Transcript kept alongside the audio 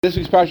This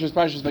week's Parshas is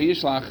Parshas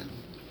Vayishlach,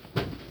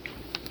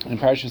 and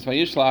Parshas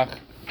Vayishlach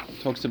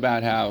talks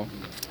about how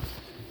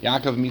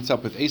Yaakov meets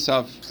up with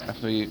Esav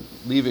after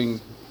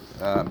leaving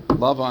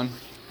Lavan,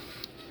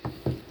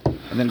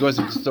 and then goes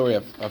into the story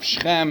of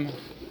Shechem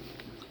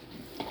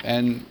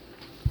and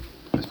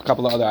a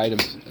couple of other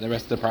items in the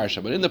rest of the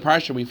Parsha. But in the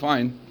Parsha we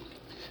find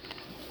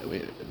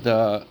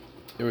there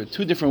were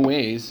two different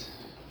ways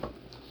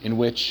in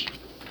which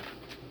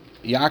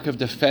Yaakov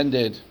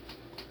defended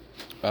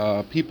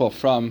people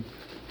from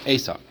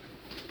Esav.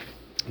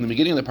 In the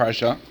beginning of the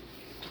parsha,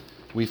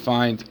 we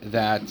find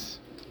that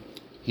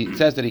he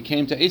says that he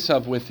came to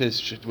Esav with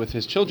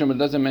his children, but it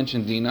doesn't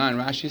mention Dinah. And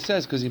Rashi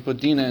says because he put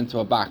Dinah into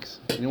a box.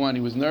 He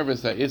was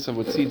nervous that Esav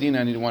would see Dinah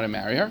and he didn't want to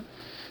marry her,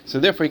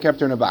 so therefore he kept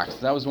her in a box.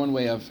 That was one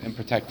way of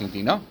protecting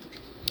Dinah.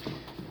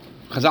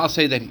 Chazal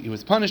say that he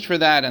was punished for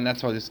that, and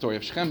that's why the story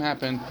of Shechem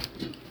happened.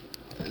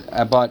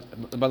 But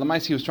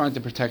Lamais, he was trying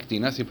to protect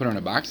Dinah, so he put her in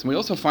a box. And we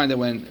also find that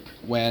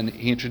when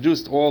he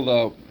introduced all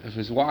of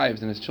his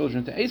wives and his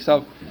children to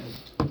Esav,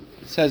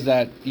 it says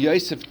that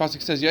Yosef,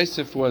 Pasuk says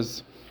Yosef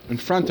was in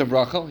front of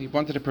Rachel. He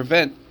wanted to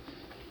prevent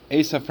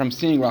Esav from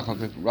seeing Rachel,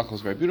 because Rachel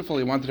was very beautiful.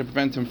 He wanted to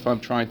prevent him from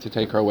trying to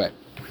take her away.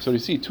 So you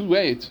see two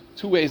ways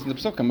in the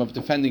Psukim of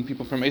defending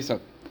people from Esav,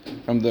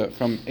 from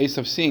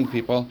Esav seeing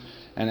people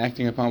and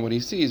acting upon what he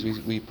sees.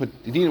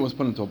 Dinah was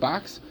put into a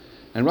box,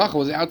 and Rachel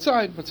was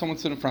outside, but someone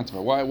stood in front of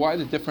her. Why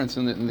the difference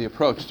in the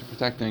approach to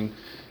protecting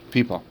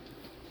people?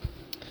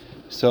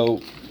 So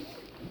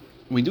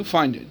we do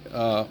find,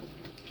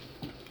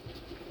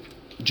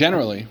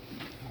 generally,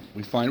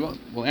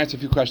 we'll answer a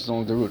few questions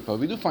along the route, but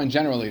we do find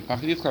generally,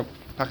 Parshas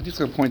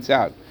Vayishlach points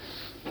out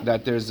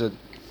that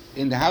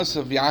in the house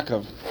of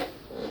Yaakov,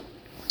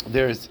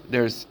 there's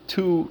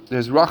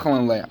Rachel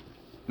and Leah.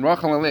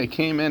 Rachel and Leah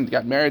came in,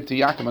 got married to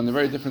Yaakov under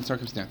very different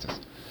circumstances.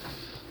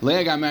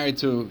 Leah got married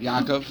to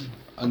Yaakov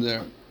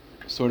under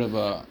sort of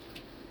a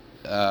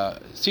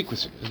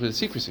secrecy. It was a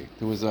secrecy.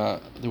 There was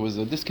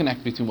a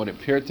disconnect between what it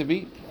appeared to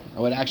be and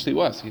what it actually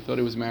was. He thought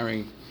he was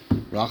marrying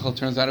Rachel.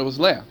 Turns out it was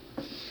Leah.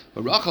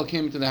 But Rachel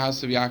came into the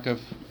house of Yaakov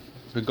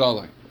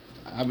Begolai.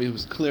 It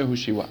was clear who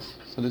she was.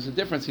 So there's a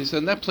difference. He said,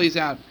 and that plays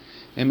out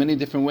in many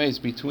different ways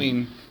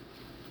between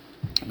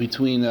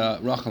Rachel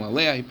and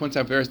Leah. He points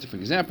out various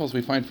different examples.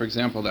 We find, for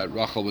example, that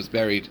Rachel was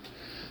buried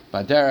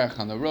by derech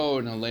on the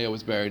road, and Leah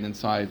was buried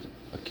inside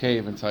a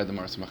cave inside the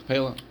Maras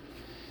Machpelah.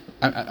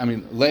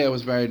 Leah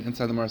was buried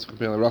inside the Maras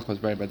Machpelah, Rachel was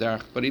buried by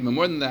derech. But even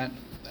more than that,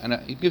 and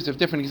he gives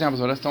different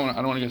examples, but I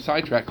don't want to get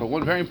sidetracked, but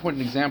one very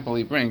important example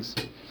he brings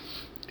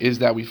is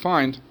that we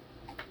find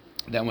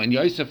that when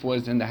Yosef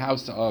was in the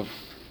house of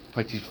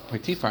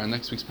Potiphar in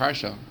next week's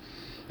Parsha,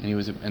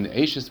 and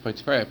the Ashes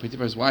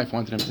Potiphar's wife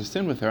wanted him to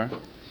sin with her,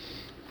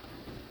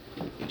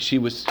 she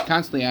was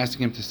constantly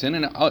asking him to sin,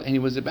 and he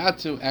was about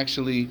to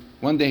actually,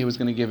 one day he was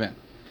going to give in.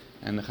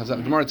 And the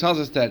Gemara tells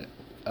us that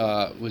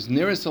was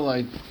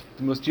Nirasalai,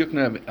 the most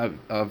yukna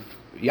of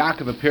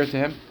Yaakov, appeared to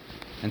him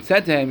and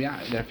said to him,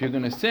 that if you're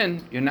going to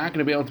sin, you're not going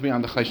to be able to be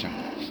on the Choshen.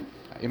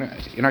 You're not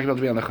going to be able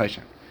to be on the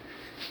Choshen.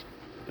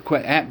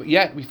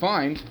 Yet we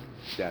find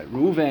that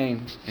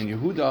Reuven and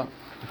Yehuda,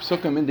 the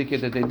Psukim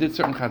indicate that they did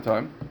certain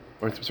chatam,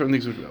 or certain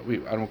things,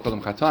 I don't call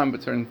them chatam,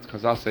 but certain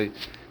Chazal say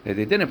that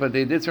they didn't, but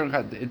they did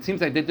it seems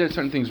like they did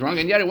certain things wrong,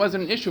 and yet it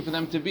wasn't an issue for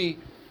them to be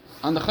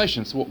on the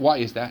Choshen. So why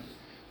is that?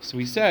 So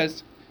he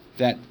says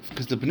that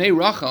because the Bnei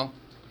Rachel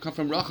come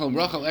from Rachel,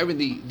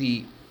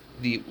 the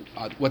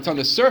what's on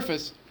the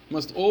surface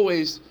must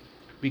always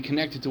be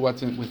connected to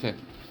what's within.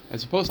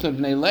 As opposed to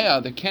Bnei Leah,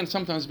 there can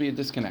sometimes be a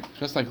disconnect.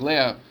 Just like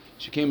Leah,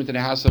 she came into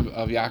the house of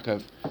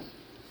Yaakov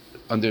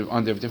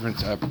under different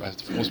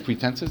false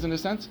pretenses in a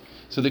sense.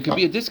 So there could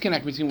be a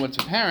disconnect between what's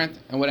apparent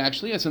and what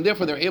actually is, and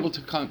therefore they're able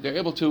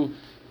to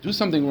do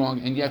something wrong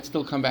and yet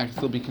still come back and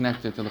still be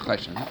connected to the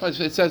Choshen.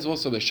 It says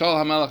also that Shaul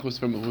HaMelech was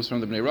from the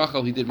Bnei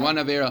Rachel. He did one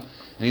Avera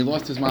and he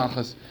lost his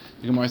Malchus.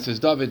 The Gemara says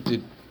David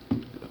did,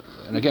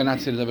 and again not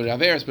to say David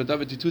Averis, but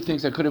David did two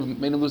things that could have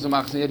made him lose a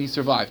Malchus, and yet he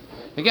survived.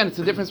 Again, it's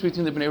the difference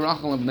between the Bnei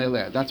Rachel and Bnei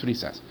Leah. That's what he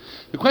says.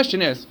 The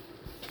question is,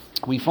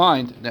 we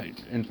find that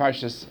in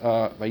Parshas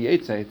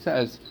Vayetze it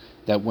says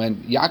that when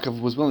Yaakov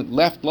was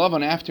left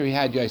Lavan after he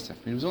had Yosef,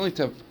 he was willing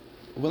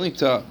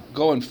to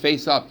go and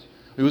face up.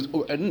 I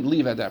didn't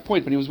leave at that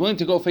point, but he was willing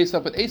to go face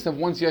up with Esav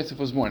once Yosef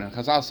was born. And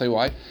Chazal say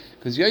why?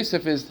 Because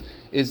Yosef is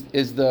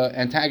the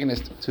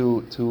antagonist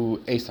to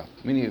Esav.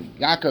 Meaning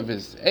Yaakov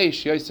is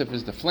Eish, Yosef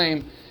is the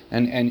flame,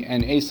 and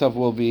Esav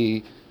will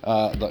be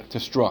the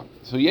straw.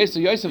 So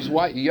Yosef's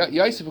wife,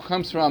 Yosef, who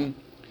comes from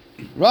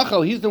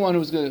Rachel, he's the one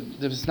who's going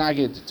to snag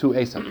to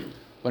Esav.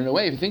 But in a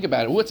way, if you think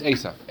about it, what's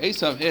Esav?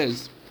 Esav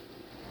is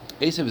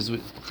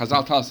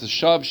Chazal tells us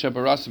Shav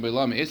Shebaras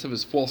Beilam. Esav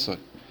is falsehood.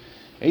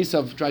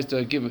 Esav tries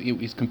to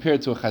he's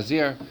compared to a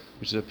chazir,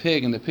 which is a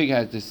pig, and the pig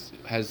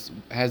has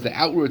the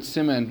outward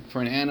siman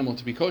for an animal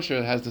to be kosher.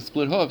 It has the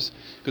split hooves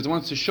because it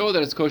wants to show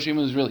that it's kosher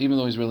even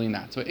though he's really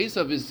not. So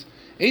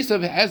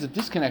Esav has a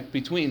disconnect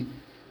between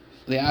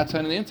the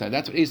outside and the inside.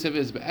 That's what Esav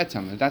is,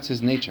 be'etam, and that's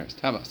his nature, his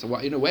tava. So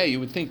in a way, you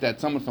would think that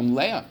someone from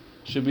Leah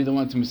should be the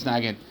one to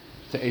misnagid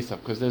to Esav,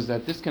 because there's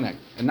that disconnect,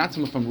 and not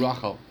someone from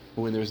Rachel,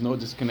 when there's no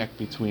disconnect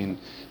between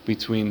in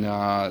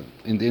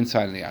the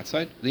inside and the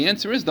outside. The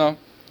answer is though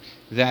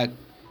that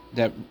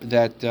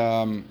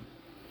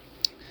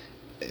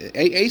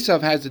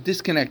Esav has a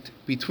disconnect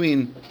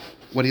between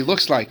what he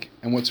looks like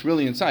and what's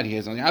really inside. He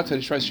has on the outside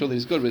he tries to show that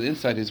he's good, but the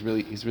inside he's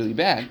really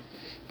bad.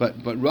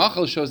 But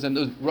Rachel shows that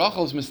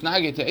Rachel's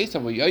misnageh to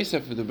Esav, or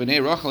Yosef, the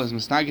Bnei Rachel is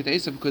misnageh to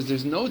Esav because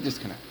there's no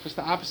disconnect. Just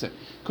the opposite.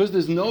 Because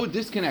there's no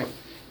disconnect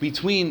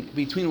between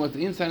what's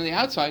the inside and the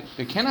outside,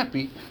 there cannot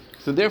be.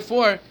 So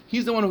therefore,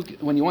 he's the one who,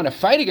 when you want to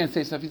fight against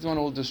Esav, he's the one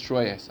who will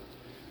destroy Esav.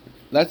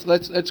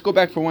 Let's go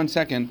back for 1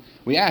 second.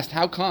 We asked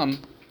how come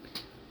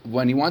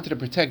when he wanted to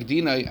protect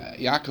Dinah,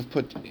 Yaakov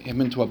put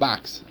him into a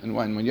box, and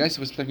when Yosef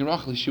was protecting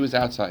Rachel, she was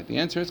outside. The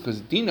answer is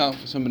because Dinah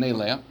was from Bnei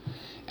Leah,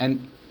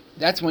 and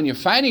that's when you're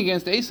fighting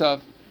against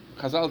Esav.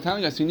 Chazal is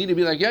telling us you need to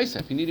be like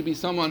Yosef. You need to be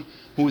someone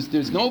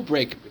there's no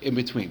break in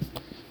between.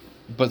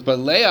 But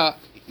Leah,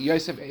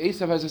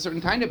 Esav has a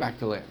certain kind of back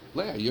to Leah.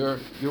 Leah,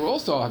 you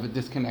also have a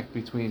disconnect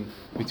between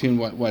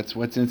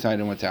what's inside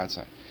and what's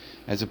outside,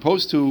 as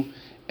opposed to,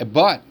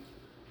 but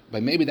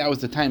maybe that was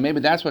the time.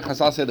 Maybe that's what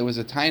Chazal said. There was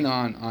a time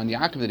on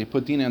Yaakov that he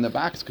put Dinah in the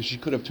box because she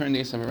could have turned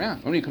Esav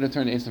around. Only could have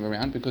turned Esav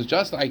around because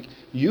just like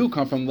you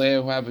come from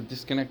Leah, who have a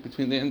disconnect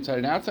between the inside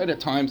and outside at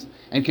times,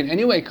 and can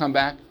anyway come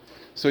back.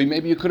 So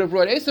maybe you could have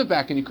brought Esav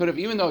back, and you could have,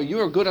 even though you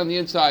are good on the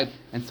inside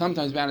and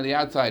sometimes bad on the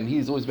outside, and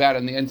he's always bad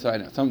on the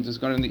inside and sometimes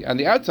good on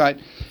the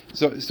outside.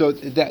 So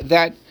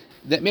that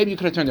maybe you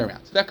could have turned it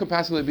around. So that could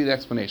possibly be the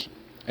explanation.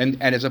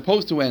 And as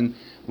opposed to when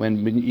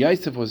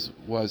Yosef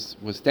was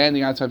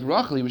standing outside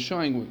Rachel, he was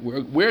showing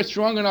we're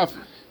strong enough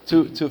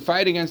to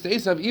fight against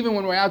Esav even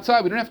when we're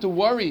outside. We don't have to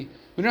worry.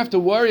 We don't have to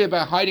worry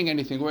about hiding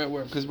anything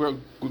because we're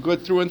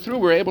good through and through.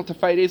 We're able to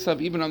fight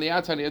Esav even on the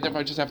outside.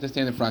 Therefore, I just have to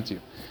stand in front of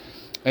you.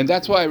 And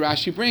that's why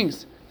Rashi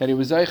brings that he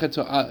was zeicha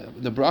to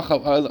the bracha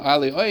of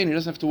Ali Oyin. He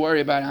doesn't have to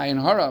worry about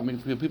ayin hara. I mean,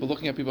 people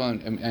looking at people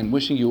and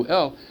wishing you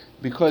ill,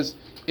 because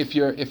if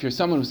you're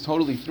someone who's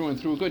totally through and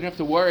through good, you don't have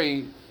to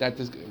worry that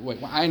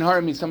ayin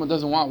hara means someone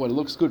doesn't want what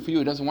looks good for you.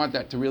 He doesn't want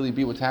that to really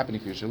be what's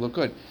happening for you. It should look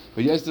good.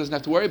 But Yosef doesn't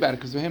have to worry about it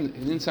because for him,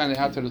 the inside and the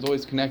outside is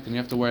always connected, and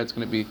you have to worry it's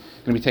going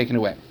to be taken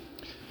away.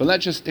 But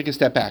let's just take a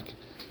step back.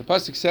 The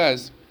pasuk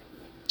says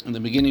in the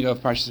beginning of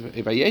Parshas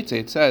Vayishlach,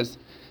 it says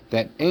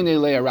that Einei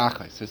Leah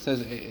Rachel. So it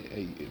says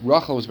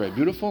Rachel was very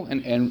beautiful,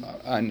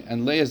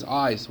 and Leah's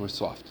eyes were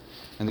soft.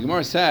 And the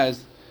Gemara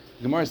says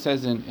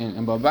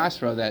in Baba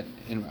Basra that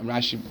in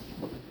Rashi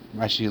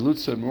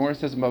alludes to it. Gemara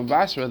says in Baba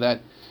Basra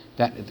that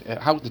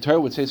how the Torah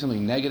would say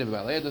something negative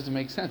about Leah doesn't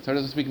make sense. The Torah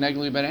doesn't speak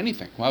negatively about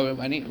anything. But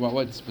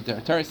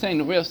the Torah is saying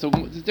the real. So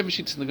there's different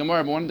sheets in the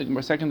Gemara. But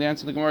the second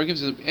answer the Gemara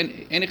gives is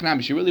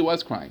Enichnami. She really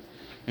was crying,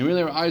 and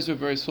really her eyes were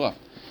very soft,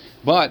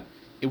 but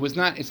it's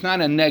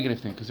not a negative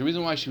thing, because the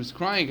reason why she was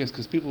crying is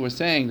because people were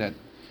saying that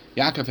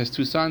Yaakov has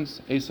two sons,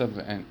 Esav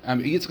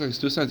and Yitzchak has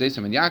two sons,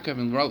 Esav and Yaakov,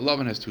 and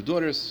Lavan has two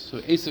daughters, so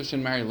Esav should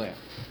marry Leah,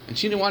 and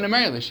she didn't want to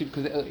marry Leah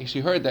because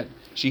she heard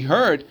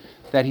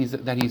that he's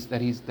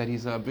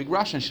a big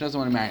Russian, and she doesn't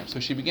want to marry him, so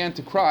she began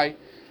to cry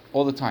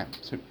all the time.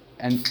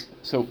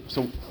 So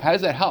how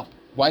does that help?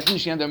 Why didn't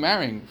she end up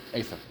marrying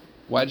Esav?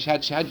 Why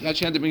did she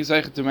end up being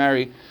zeicha to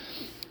marry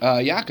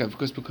Yaakov?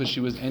 Because she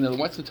was. And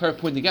what's the Torah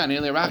pointing out?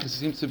 Einei Rachel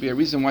seems to be a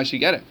reason why she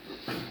get it.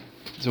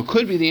 So it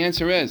could be the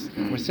answer is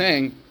we're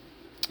saying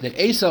that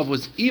Esav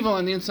was evil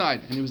on the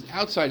inside, and he was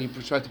outside. He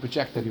tried to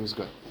project that he was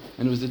good,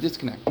 and it was a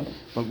disconnect.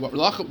 But what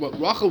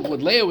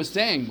Leah was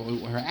saying,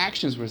 what her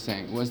actions were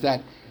saying, was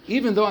that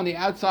even though on the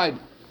outside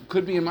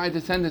could be in my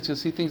descendants you'll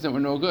see things that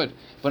were no good,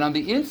 but on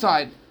the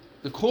inside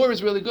the core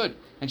is really good.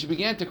 And she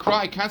began to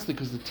cry constantly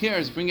because the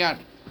tears bring out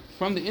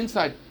from the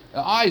inside. The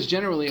eyes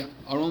generally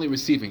are only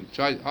receiving.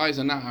 Eyes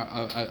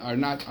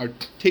are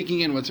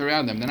taking in what's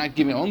around them. They're not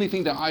giving. The only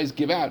thing the eyes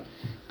give out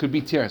could be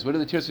tears. Where do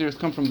the tears? Tears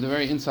come from the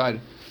very inside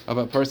of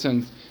a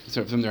person's,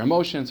 from their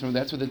emotions.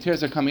 That's where the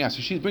tears are coming out.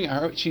 So she's bringing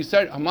her. She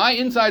said, "My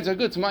insides are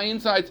good. So my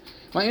insides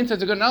are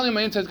good. Not only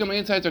my insides good, my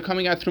insides are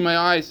coming out through my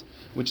eyes,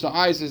 which the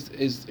eyes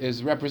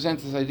is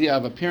represents this idea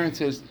of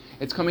appearances.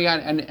 It's coming out,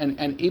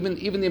 and even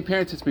the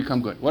appearances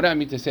become good. What do I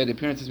mean to say? The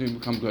appearances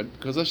become good,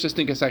 because let's just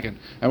think a second,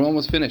 and we're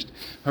almost finished.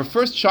 Her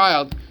first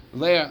child,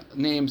 Leah,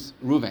 names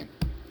Reuven,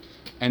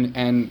 and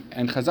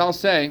Chazal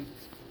say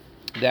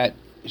that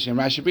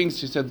Rashi brings.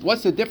 She said,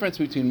 "What's the difference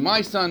between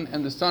my son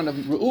and the son of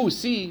Reu?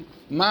 See,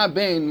 ma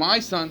bain, my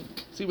son.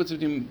 See what's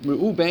between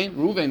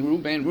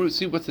Reuven.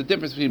 See what's the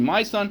difference between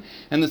my son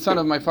and the son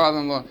of my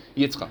father-in-law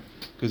Yitzchak."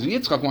 Because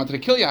Yitzchak wanted to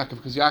kill Yaakov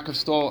because Yaakov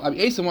stole.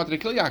 Esav wanted to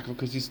kill Yaakov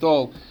because he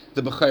stole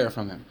the Bechayah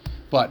from him.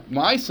 But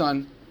my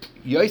son,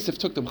 Yosef,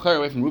 took the Bechayah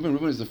away from Reuben.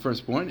 Reuben is the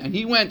firstborn, and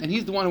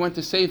he's the one who went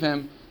to save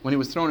him when he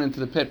was thrown into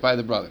the pit by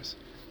the brothers.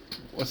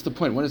 What's the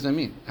point? What does that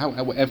mean?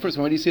 At first,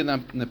 why do you see that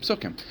in the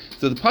Psukim?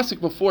 So the pasuk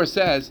before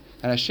says,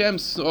 and Hashem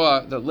saw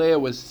that Leah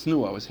was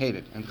snua, was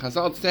hated. And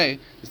Chazal say,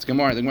 the same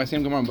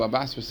Gemara in Baba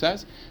Basra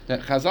says,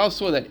 that Chazal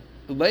saw that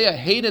Leah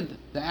hated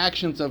the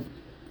actions of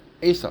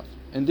Esav,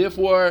 and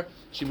therefore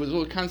she was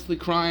constantly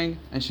crying,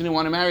 and she didn't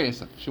want to marry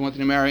Esav. She wanted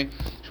to marry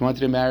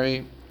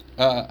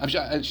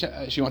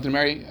She wanted to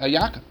marry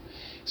Yaakov.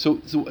 So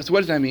what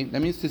does that mean?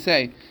 That means to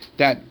say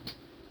that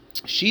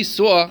she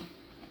saw,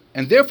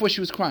 and therefore she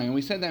was crying. And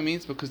we said that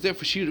means because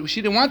therefore she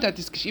didn't want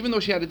that. Even though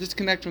she had a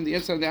disconnect from the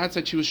inside and the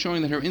outside, she was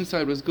showing that her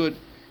inside was good,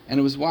 and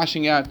it was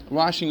washing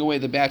away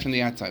the bad from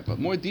the outside. But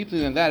more deeply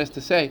than that is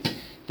to say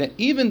that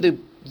even the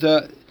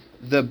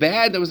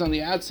bad that was on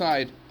the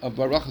outside of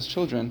Baruch's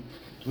children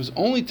was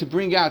only to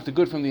bring out the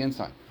good from the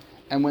inside.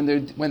 And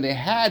when they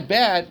had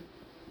bad,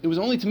 it was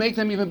only to make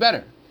them even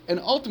better. And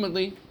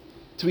ultimately,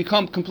 to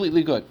become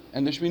completely good.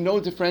 And there should be no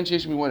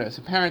differentiation between what is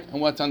apparent and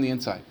what's on the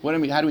inside. How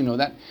do we know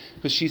that?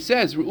 Because she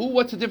says,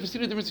 what's the difference? See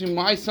the difference between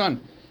my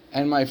son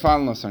and my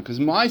father-in-law's son. Because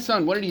my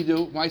son, what did he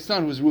do? My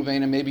son, who was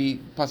Ruvain, and maybe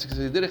Pasuk says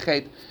he did a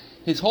chait,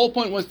 his whole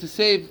point was to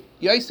save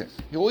Yosef.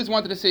 He always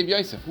wanted to save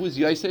Yosef. Who is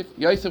Yosef?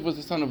 Yosef was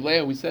the son of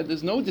Leah. We said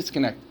there's no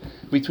disconnect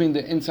between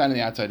the inside and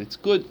the outside. It's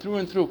good through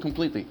and through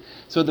completely.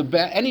 So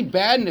any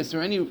badness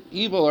or any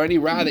evil or any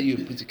ra that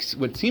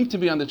would seem to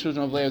be on the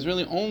children of Leah is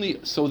really only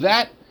so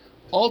that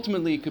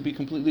ultimately it could be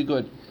completely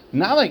good.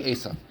 Not like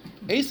Esav.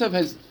 Esav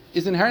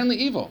is inherently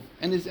evil,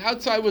 and his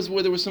outside was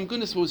where there was some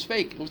goodness, but it was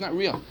fake. It was not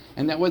real,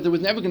 and there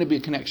was never going to be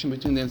a connection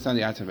between the inside and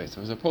the outside of Esav,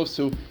 as opposed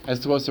to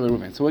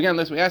Reuven. So again,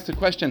 we asked the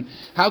question: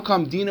 how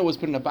come Dinah was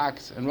put in a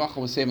box and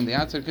Rachel was saving the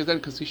outside?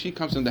 Because she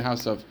comes from the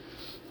house of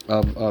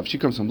she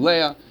comes from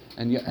Leah,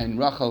 and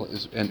Rachel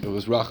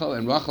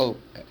Rachel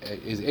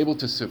is able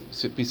to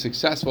be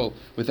successful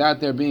without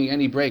there being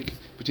any break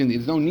between.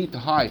 There's no need to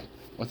hide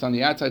what's on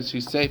the outside.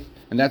 She's safe,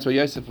 and that's why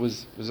Yosef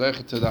was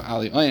zeichet to the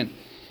Ali Oyen.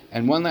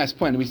 And one last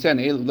point, we said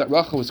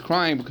Rachel was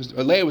crying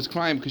Leah was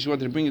crying because she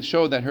wanted to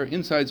show that her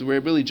insides were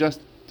really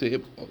just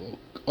to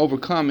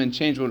overcome and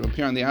change what would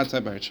appear on the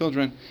outside by her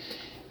children.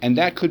 And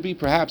that could be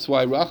perhaps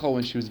why Rachel,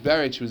 when she was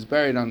buried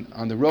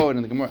on the road,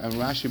 and the Gemara, and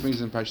Rashi brings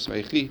in Parshas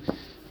Vayishlach,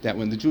 that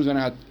when the Jews went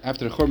out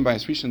after the Churban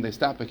Bayis Rishon, they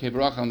stopped at Cave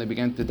Rachel and they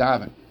began to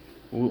daven.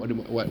 What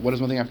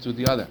does one thing have to do with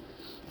the other?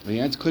 The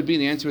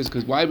answer is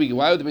because why would the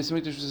Beis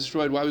Hamikdash was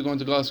destroyed? Why are we going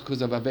to Galus?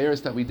 Because of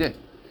Averis that we did.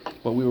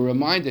 But we were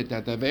reminded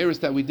that the Averis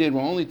that we did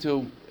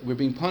we're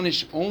being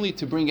punished only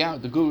to bring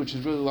out the good which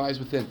really lies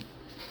within.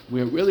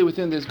 We're really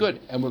within there's good,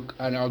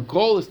 and our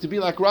goal is to be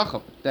like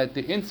Rachel, that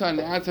the inside and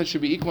the outside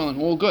should be equal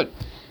and all good.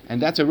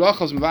 And that's a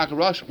Rachel's Mavaka.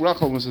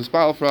 Rachel was a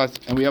spell for us,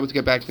 and we're able to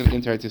get back to the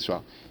entire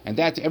Yisrael. And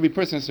that every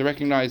person has to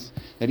recognize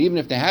that even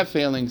if they have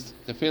failings,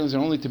 the failings are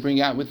only to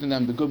bring out within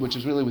them the good which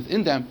is really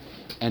within them.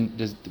 And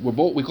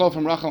we call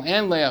from Rachel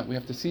and Leah. We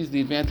have to seize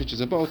the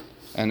advantages of both.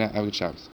 And I would Shabbos.